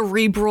like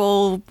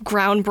cerebral,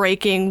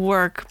 groundbreaking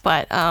work,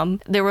 but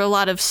there were a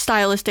lot of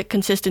stylistic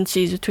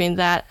consistencies between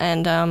that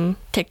and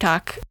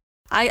TikTok.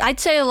 I'd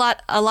say a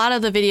lot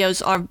of the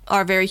videos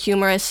are very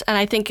humorous, and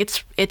I think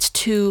it's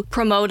to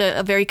promote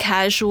a very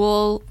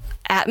casual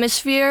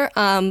atmosphere,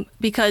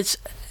 because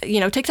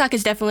Film TikTok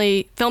has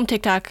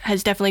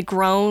definitely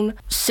grown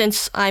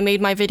since I made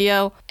my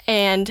video,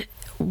 and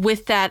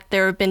with that,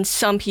 there have been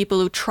some people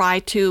who try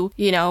to,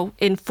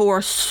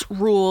 enforce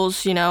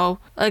rules,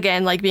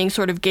 again, like being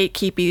sort of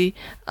gatekeepy,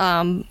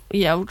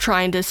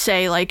 trying to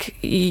say like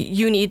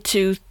you need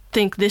to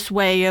think this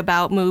way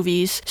about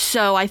movies.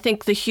 So I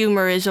think the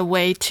humor is a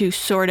way to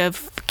sort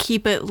of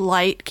keep it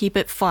light, keep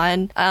it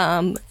fun,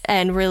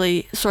 and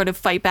really sort of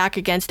fight back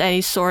against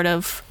any sort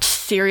of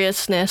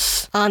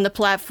seriousness on the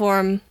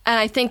platform. And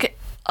I think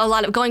a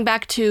lot of, going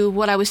back to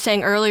what I was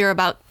saying earlier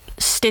about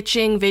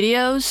stitching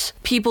videos,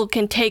 people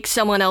can take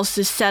someone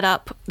else's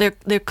setup,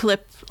 their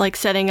clip, like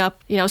setting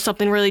up,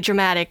 something really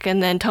dramatic,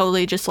 and then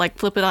totally just like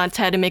flip it on its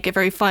head and make it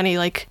very funny.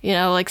 Like,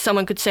 like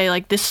someone could say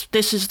like this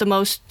is the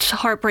most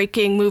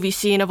heartbreaking movie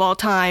scene of all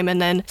time,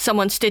 and then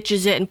someone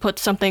stitches it and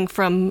puts something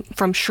from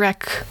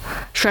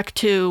Shrek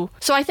 2.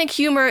 So I think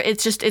humor,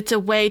 it's a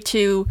way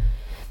to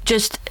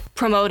just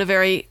promote a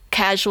very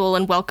casual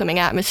and welcoming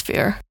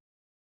atmosphere.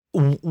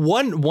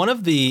 One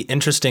of the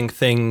interesting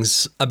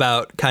things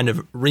about kind of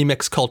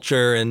remix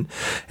culture and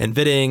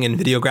vidding and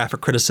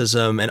videographic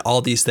criticism and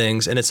all these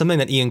things, and it's something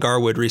that Ian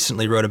Garwood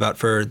recently wrote about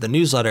for the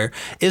newsletter,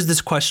 is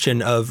this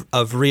question of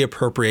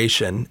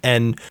reappropriation.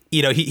 And,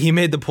 he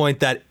made the point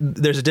that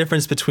there's a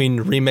difference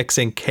between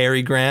remixing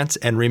Cary Grant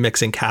and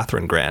remixing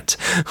Catherine Grant,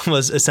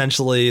 was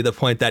essentially the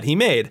point that he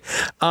made.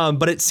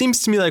 But it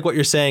seems to me like what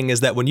you're saying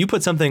is that when you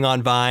put something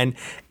on Vine,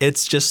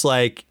 it's just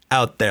like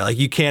out there. Like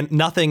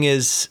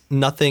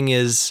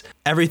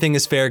everything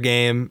is fair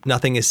game,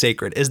 nothing is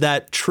sacred. Is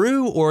that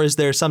true? Or is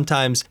there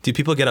sometimes, do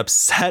people get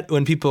upset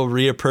when people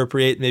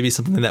reappropriate maybe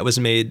something that was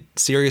made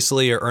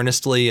seriously or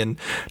earnestly and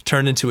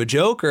turned into a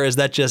joke? Or is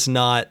that just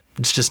not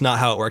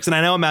how it works? And I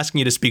know I'm asking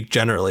you to speak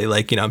generally,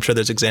 like, I'm sure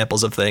there's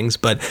examples of things,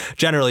 but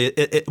generally,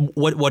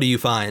 what do you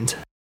find?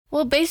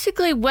 Well,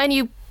 basically when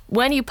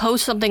you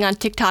post something on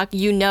TikTok,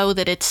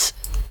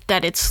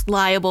 that it's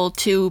liable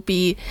to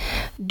be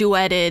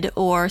duetted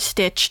or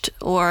stitched,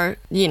 or,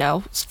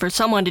 for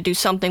someone to do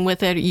something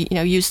with it,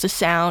 use the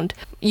sound.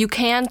 You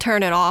can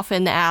turn it off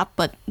in the app,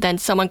 but then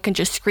someone can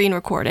just screen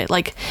record it.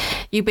 Like,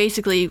 you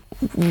basically,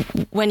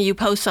 when you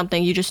post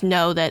something, you just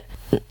know that,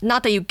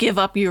 not that you give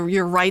up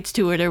your rights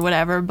to it or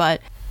whatever,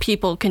 but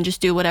people can just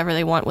do whatever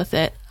they want with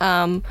it.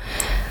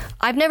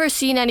 I've never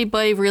seen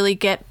anybody really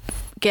get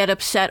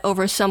upset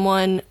over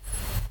someone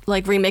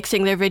like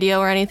remixing their video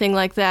or anything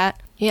like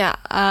that. Yeah,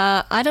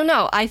 I don't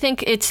know. I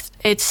think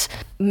it's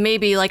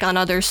maybe like on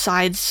other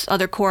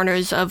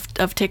corners of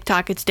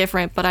TikTok, it's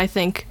different, but I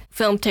think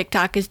Film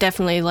TikTok is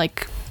definitely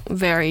like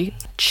very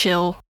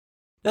chill.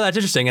 No, that's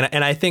interesting.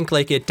 And I think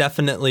like it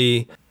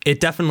definitely,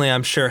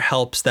 I'm sure,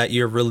 helps that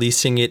you're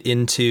releasing it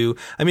into,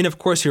 of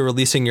course you're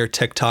releasing your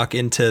TikTok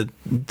into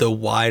the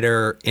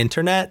wider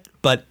internet,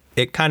 but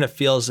it kind of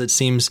it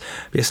seems,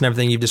 based on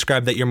everything you've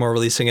described, that you're more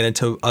releasing it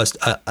into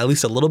at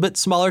least a little bit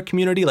smaller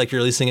community, like you're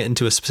releasing it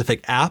into a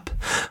specific app,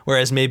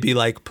 whereas maybe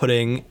like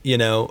putting,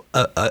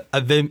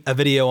 a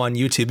video on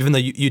YouTube, even though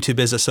YouTube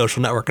is a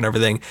social network and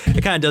everything,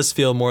 it kind of does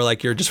feel more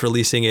like you're just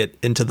releasing it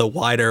into the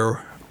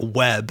wider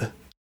web.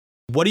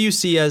 What do you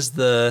see as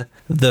the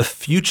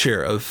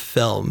future of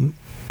Film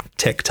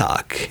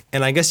TikTok?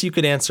 And I guess you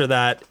could answer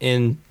that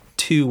in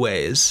two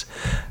ways.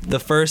 The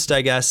first,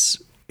 I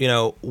guess,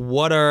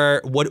 what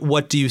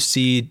do you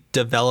see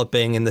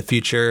developing in the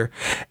future?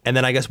 And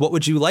then I guess, what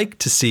would you like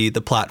to see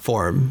the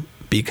platform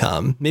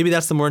become? Maybe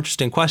that's the more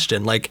interesting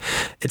question. Like,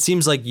 it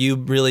seems like you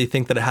really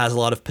think that it has a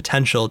lot of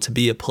potential to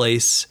be a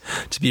place,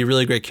 to be a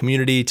really great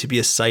community, to be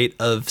a site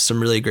of some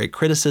really great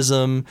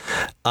criticism.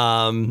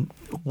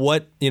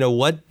 What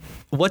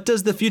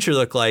does the future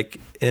look like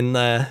in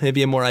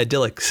maybe a more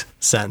idyllic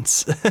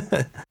sense?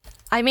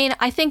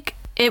 I think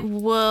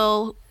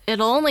it'll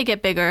only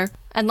get bigger.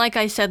 And like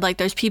I said, like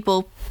there's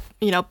people,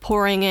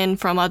 pouring in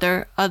from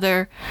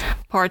other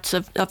parts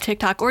of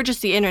TikTok or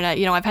just the internet.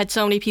 I've had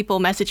so many people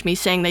message me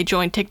saying they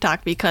joined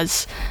TikTok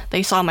because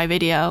they saw my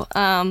video.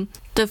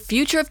 The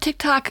future of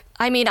TikTok,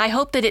 I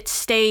hope that it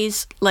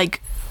stays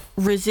like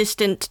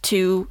resistant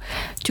to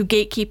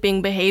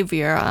gatekeeping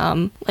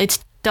behavior.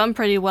 It's done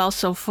pretty well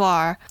so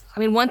far.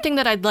 One thing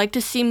that I'd like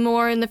to see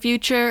more in the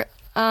future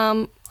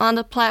on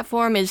the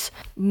platform is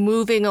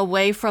moving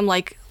away from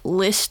like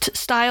list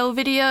style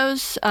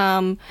videos,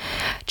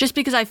 just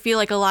because I feel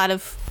like a lot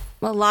of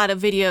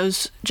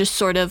videos just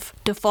sort of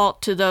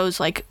default to those,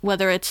 like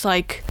whether it's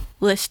like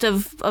list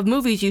of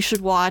movies you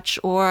should watch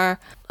or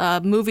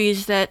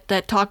movies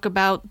that talk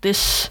about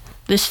this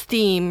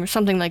theme or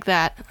something like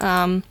that.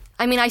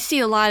 I mean, I see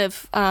a lot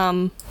of,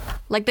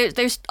 like,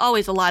 there's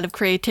always a lot of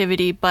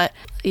creativity, but,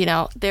 you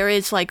know, there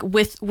is, like,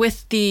 with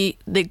the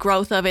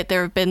growth of it,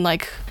 there have been,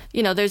 like,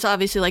 you know, there's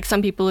obviously, like,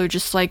 some people who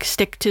just, like,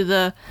 stick to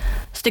the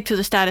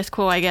status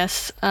quo, I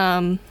guess.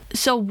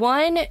 So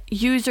one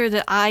user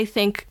that I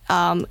think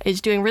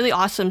is doing really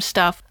awesome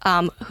stuff,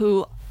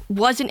 who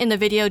wasn't in the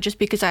video just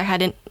because I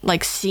hadn't,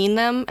 like, seen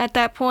them at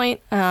that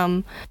point.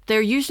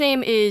 Their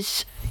username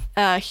is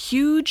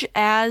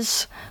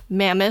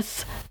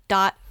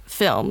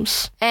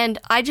hugeasmammoth.films. And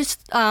I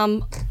just,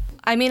 I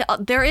mean,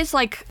 there is,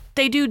 like,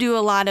 they do a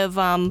lot of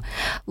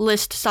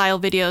list style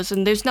videos,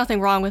 and there's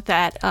nothing wrong with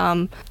that,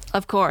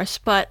 of course.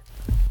 But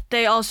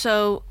they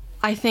also,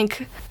 I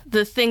think,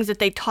 the things that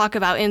they talk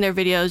about in their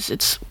videos,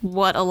 it's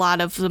what a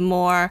lot of the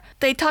more,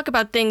 they talk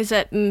about things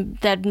that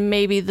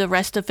maybe the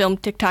rest of Film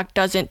TikTok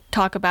doesn't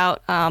talk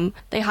about.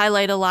 They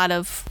highlight a lot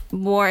of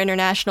more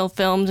international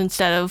films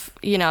instead of,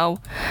 you know,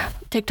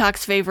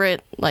 TikTok's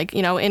favorite, like,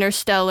 you know,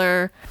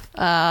 Interstellar,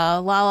 La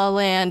La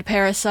Land,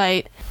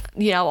 Parasite,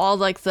 you know, all,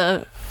 like,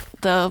 the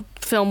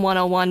Film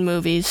 101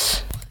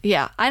 movies.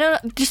 Yeah, I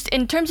don't know, just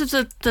in terms of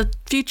the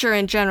future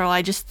in general,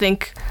 I just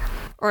think,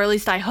 or at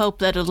least I hope,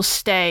 that it'll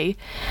stay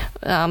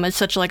as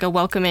such, like, a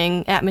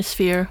welcoming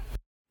atmosphere.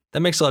 That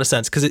makes a lot of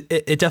sense, because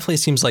it definitely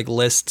seems like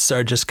lists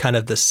are just kind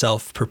of the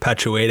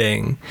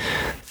self-perpetuating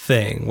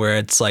thing, where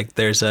it's like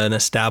there's an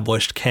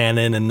established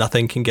canon and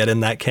nothing can get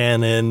in that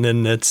canon,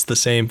 and it's the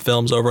same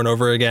films over and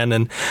over again.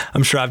 And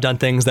I'm sure I've done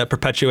things that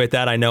perpetuate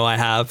that. I know I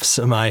have,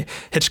 so my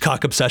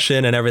Hitchcock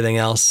obsession and everything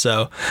else.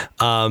 So,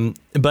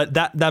 but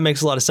that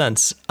makes a lot of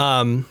sense.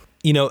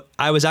 You know,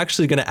 I was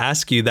actually going to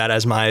ask you that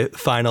as my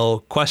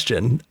final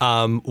question,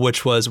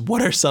 which was,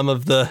 what are some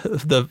of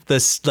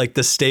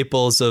the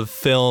staples of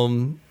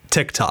film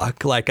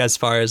TikTok, like, as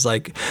far as,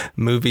 like,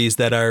 movies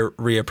that are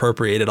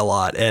reappropriated a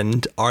lot,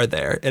 and are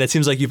there? And it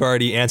seems like you've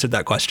already answered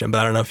that question, but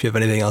I don't know if you have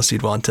anything else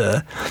you'd want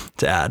to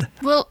add.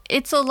 Well,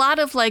 it's a lot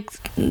of, like,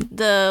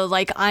 the,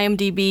 like,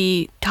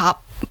 IMDb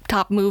top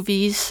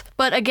movies,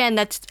 but again,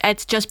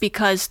 it's just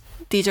because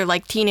these are,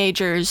 like,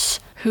 teenagers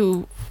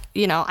who,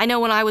 you know, I know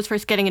when I was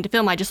first getting into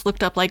film, I just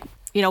looked up, like,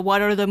 you know,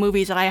 what are the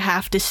movies that I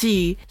have to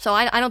see? So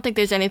I don't think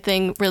there's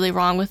anything really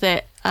wrong with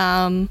it.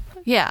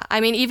 Yeah, I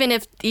mean, even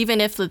if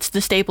it's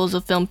the staples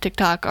of film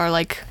TikTok are,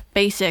 like,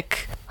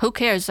 basic, who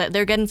cares? That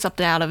they're getting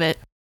something out of it.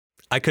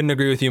 I couldn't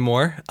agree with you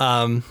more.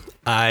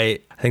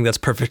 I think that's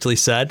perfectly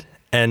said.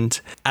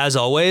 And as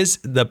always,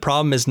 the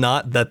problem is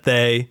not that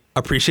they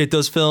appreciate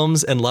those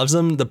films and loves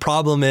them. The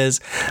problem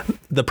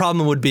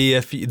would be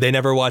if they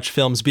never watch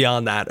films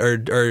beyond that,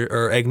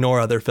 or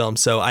ignore other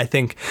films. So I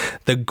think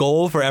the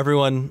goal for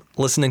everyone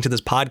listening to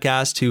this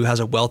podcast who has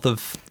a wealth of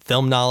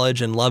film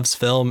knowledge and loves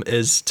film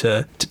is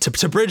to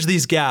bridge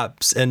these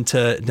gaps and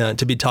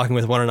to be talking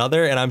with one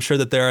another. And I'm sure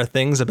that there are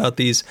things about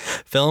these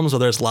films,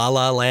 whether it's La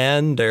La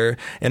Land or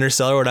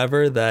Interstellar or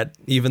whatever, that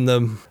even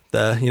the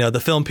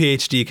film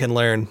PhD can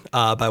learn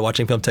by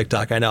watching film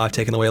TikTok. I know I've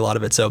taken away a lot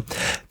of it. So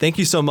thank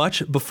you so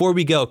much. Before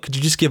we go, could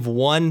you just give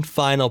one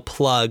final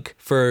plug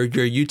for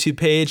your YouTube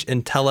page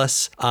and tell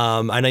us,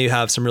 I know you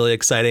have some really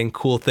exciting,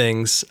 cool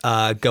things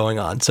going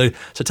on. So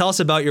tell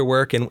us about your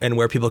work and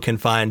where people can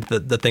find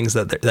the things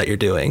that you're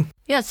doing.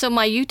 Yeah, so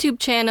my YouTube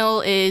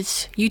channel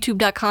is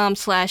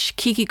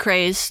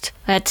youtube.com/KikiCrazed.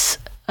 That's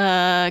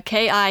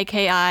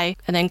K-I-K-I,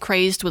 and then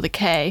crazed with a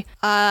K.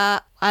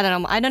 I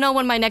don't know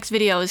when my next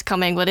video is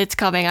coming, but it's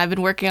coming. I've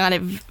been working on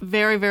it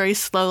very, very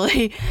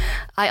slowly.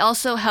 I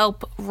also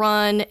help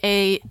run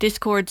a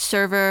Discord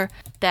server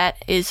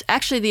that is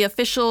actually the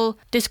official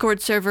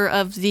Discord server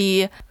of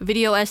the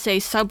video essay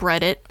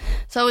subreddit.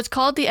 So it's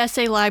called the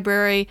Essay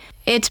Library.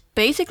 It's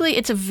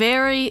a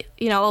very,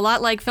 you know, a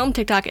lot like Film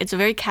TikTok, it's a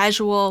very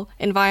casual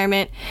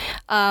environment.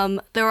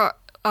 There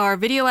are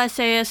video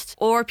essayists,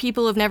 or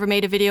people who've never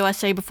made a video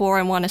essay before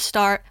and want to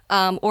start,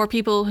 or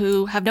people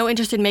who have no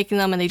interest in making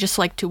them and they just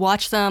like to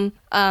watch them.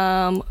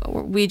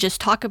 We just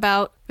talk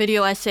about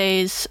video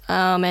essays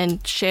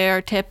and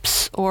share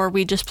tips, or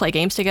we just play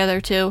games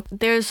together too.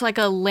 There's, like,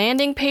 a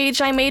landing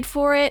page I made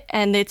for it,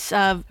 and it's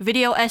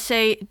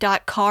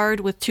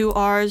videoessay.card with 2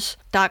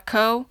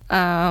 R's.co.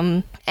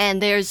 And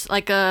there's,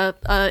 like, a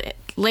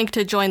link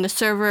to join the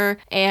server,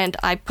 and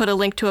I put a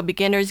link to a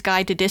beginner's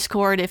guide to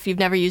Discord if you've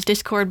never used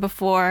Discord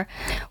before.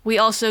 We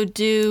also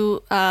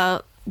do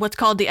what's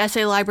called the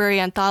Essay Library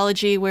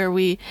Anthology, where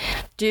we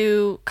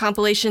do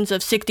compilations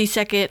of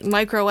 60-second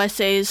micro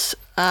essays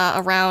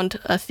around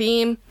a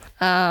theme.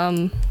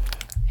 And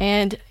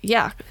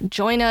yeah,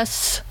 join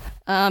us.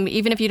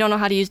 Even if you don't know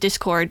how to use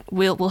Discord,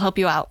 we'll help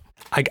you out.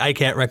 I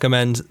can't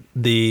recommend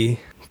the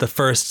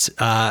first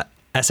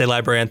Essay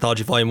Library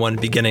Anthology Volume 1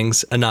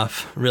 Beginnings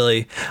enough.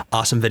 Really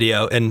awesome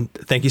video. And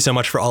thank you so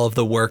much for all of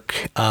the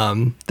work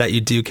that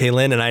you do,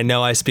 Kaylin. And I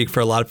know I speak for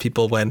a lot of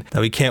people when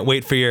we can't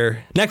wait for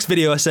your next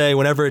video essay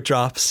whenever it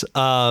drops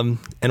and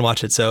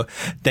watch it. So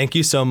thank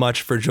you so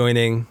much for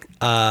joining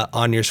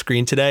on your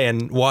screen today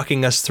and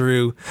walking us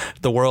through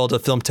the world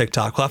of film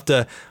TikTok.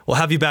 We'll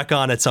have you back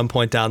on at some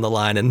point down the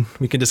line, and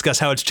we can discuss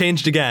how it's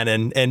changed again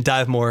and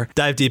dive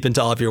deep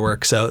into all of your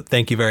work. So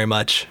thank you very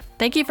much.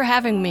 Thank you for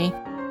having me.